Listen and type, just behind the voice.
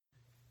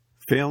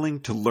Failing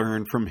to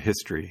learn from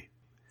history.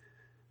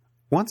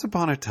 Once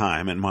upon a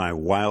time in my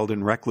wild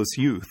and reckless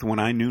youth, when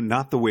I knew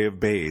not the way of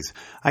bays,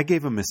 I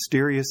gave a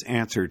mysterious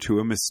answer to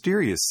a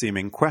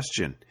mysterious-seeming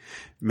question.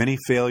 Many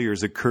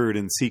failures occurred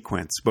in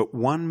sequence, but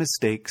one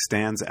mistake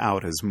stands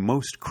out as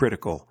most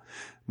critical.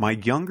 My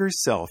younger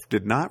self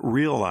did not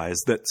realize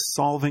that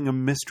solving a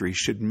mystery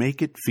should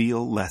make it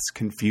feel less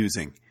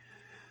confusing.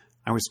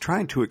 I was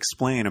trying to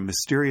explain a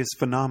mysterious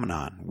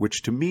phenomenon,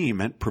 which to me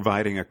meant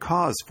providing a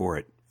cause for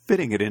it,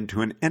 fitting it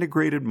into an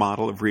integrated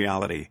model of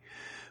reality.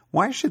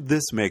 Why should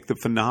this make the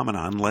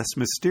phenomenon less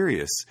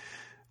mysterious,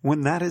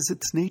 when that is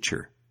its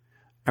nature?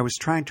 I was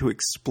trying to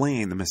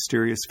explain the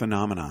mysterious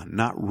phenomenon,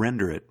 not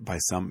render it, by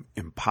some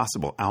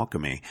impossible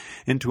alchemy,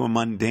 into a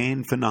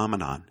mundane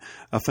phenomenon,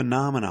 a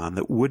phenomenon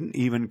that wouldn't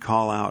even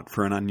call out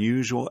for an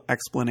unusual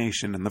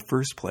explanation in the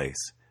first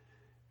place.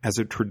 As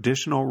a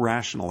traditional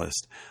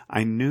rationalist,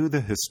 I knew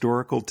the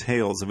historical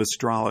tales of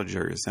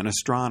astrologers and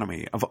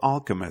astronomy, of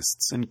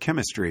alchemists and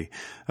chemistry,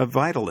 of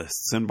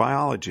vitalists and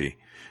biology.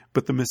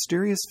 But the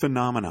mysterious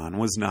phenomenon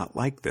was not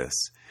like this.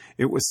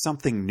 It was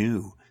something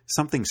new,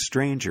 something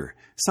stranger,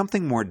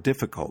 something more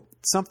difficult,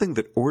 something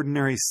that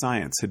ordinary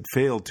science had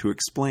failed to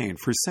explain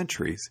for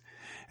centuries.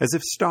 As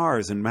if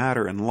stars and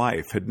matter and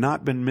life had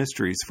not been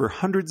mysteries for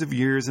hundreds of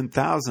years and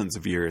thousands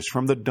of years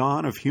from the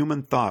dawn of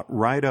human thought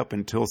right up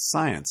until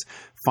science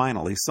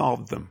finally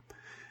solved them.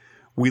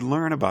 We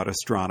learn about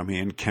astronomy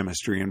and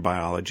chemistry and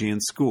biology in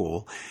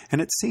school,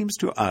 and it seems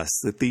to us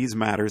that these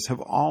matters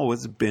have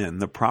always been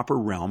the proper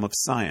realm of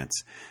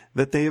science,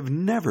 that they have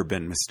never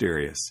been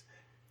mysterious.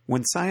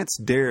 When science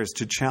dares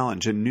to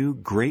challenge a new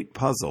great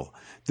puzzle,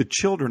 the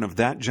children of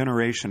that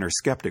generation are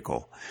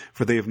skeptical,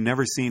 for they have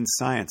never seen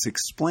science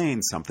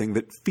explain something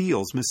that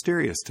feels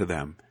mysterious to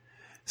them.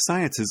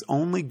 Science is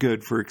only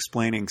good for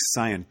explaining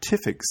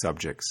scientific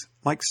subjects,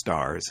 like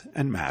stars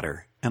and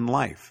matter and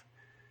life.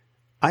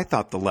 I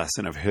thought the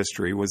lesson of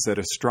history was that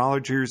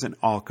astrologers and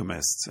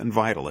alchemists and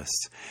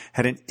vitalists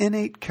had an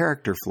innate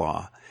character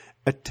flaw,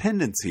 a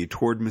tendency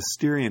toward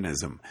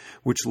Mysterianism,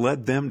 which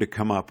led them to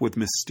come up with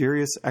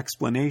mysterious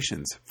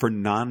explanations for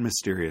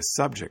non-mysterious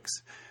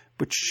subjects.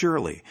 But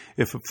surely,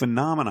 if a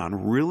phenomenon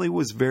really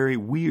was very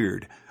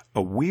weird,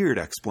 a weird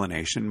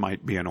explanation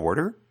might be in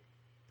order?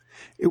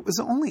 It was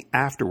only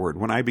afterward,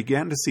 when I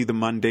began to see the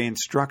mundane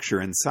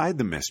structure inside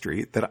the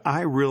mystery, that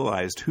I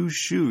realized whose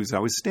shoes I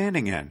was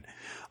standing in.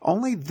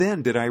 Only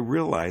then did I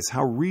realize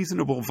how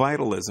reasonable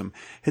vitalism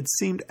had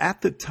seemed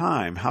at the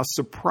time, how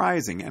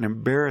surprising and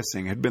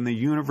embarrassing had been the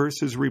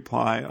universe's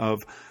reply of,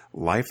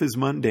 "Life is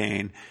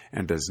mundane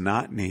and does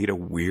not need a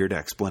weird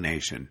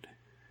explanation."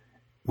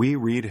 We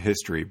read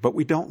history, but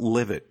we don't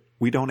live it.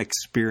 We don't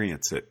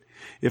experience it.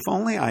 If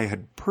only I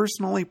had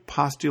personally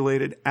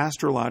postulated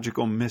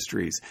astrological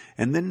mysteries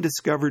and then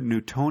discovered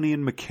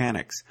Newtonian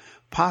mechanics,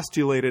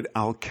 postulated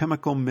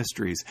alchemical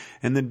mysteries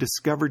and then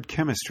discovered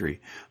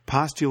chemistry,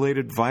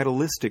 postulated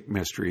vitalistic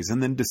mysteries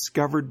and then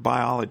discovered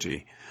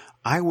biology,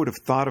 I would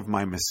have thought of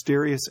my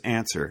mysterious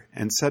answer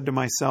and said to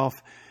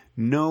myself,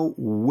 "No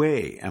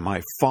way am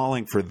I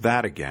falling for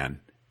that again."